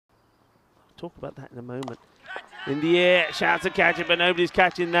talk about that in a moment. In the air, shouts to catch it, but nobody's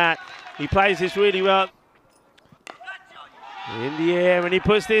catching that. He plays this really well. In the air, and he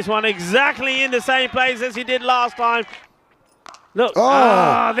puts this one exactly in the same place as he did last time. Look,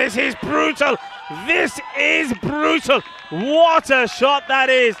 this is brutal. This is brutal. What a shot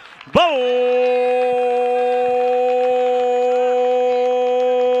that is. Balle,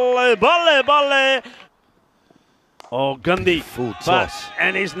 balle, balle. Oh, Gundy. Full toss.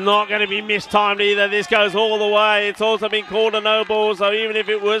 And it's not going to be mistimed either. This goes all the way. It's also been called a no ball, so even if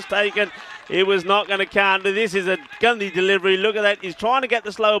it was taken, it was not going to count. This is a Gundy delivery. Look at that. He's trying to get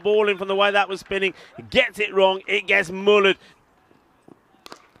the slow ball in from the way that was spinning. He gets it wrong. It gets mullered.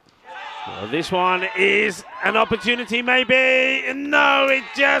 Well, this one is an opportunity, maybe. No, it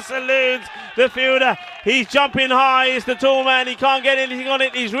just eludes the fielder. He's jumping high. It's the tall man. He can't get anything on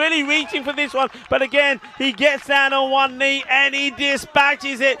it. He's really reaching for this one. But again, he gets down on one knee and he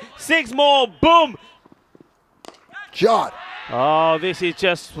dispatches it. 6 more. Boom. Shot. Oh, this is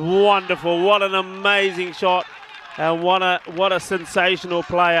just wonderful. What an amazing shot. And what a sensational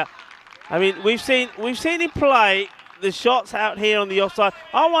player. I mean, we've seen him play the shots out here on the offside.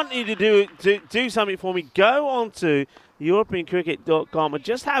 I want you to do something for me. Go on to EuropeanCricket.com and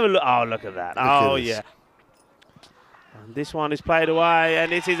just have a look. Oh, look at that. Oh, yeah. And this one is played away,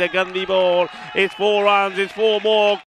 and this is a Gundy ball. It's 4 runs. It's 4 more.